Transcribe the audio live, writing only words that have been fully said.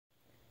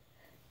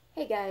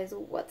Hey guys,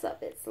 what's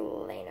up? It's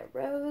Lena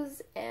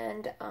Rose,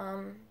 and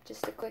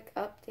just a quick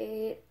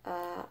update.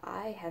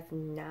 I have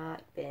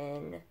not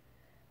been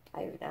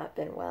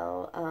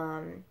well.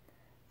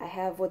 I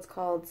have what's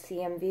called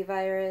CMV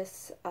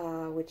virus,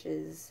 which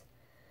is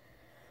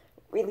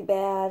really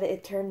bad.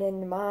 It turned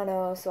into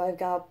mono, so I've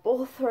got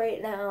both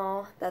right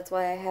now. That's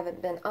why I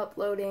haven't been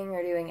uploading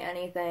or doing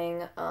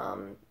anything,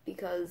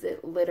 because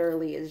it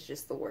literally is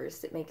just the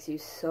worst. It makes you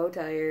so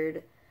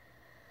tired.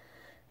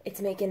 It's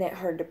making it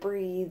hard to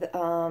breathe.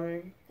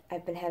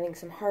 I've been having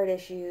some heart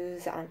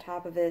issues on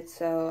top of it,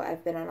 so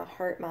I've been on a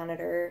heart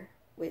monitor,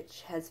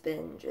 which has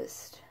been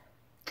just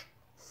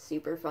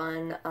super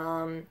fun.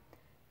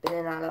 Been in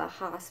and out of the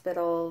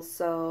hospital,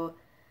 so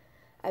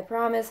I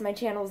promise my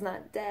channel's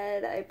not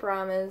dead. I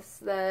promise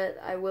that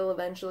I will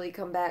eventually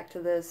come back to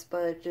this,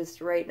 but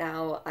just right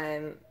now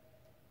I'm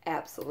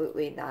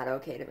absolutely not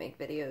okay to make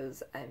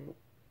videos. I'm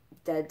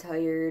dead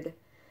tired.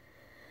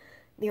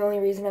 The only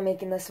reason I'm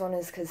making this one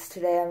is because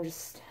today I'm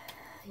just,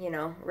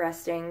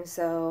 resting,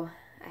 so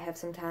I have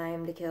some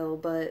time to kill.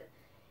 But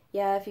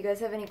yeah, if you guys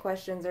have any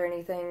questions or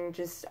anything,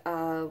 just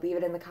leave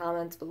it in the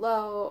comments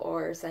below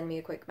or send me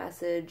a quick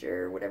message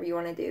or whatever you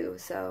want to do.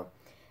 So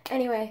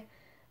anyway,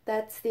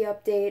 that's the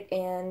update,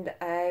 and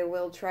I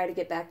will try to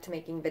get back to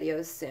making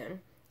videos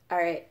soon.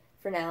 Alright,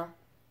 for now,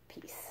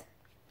 peace.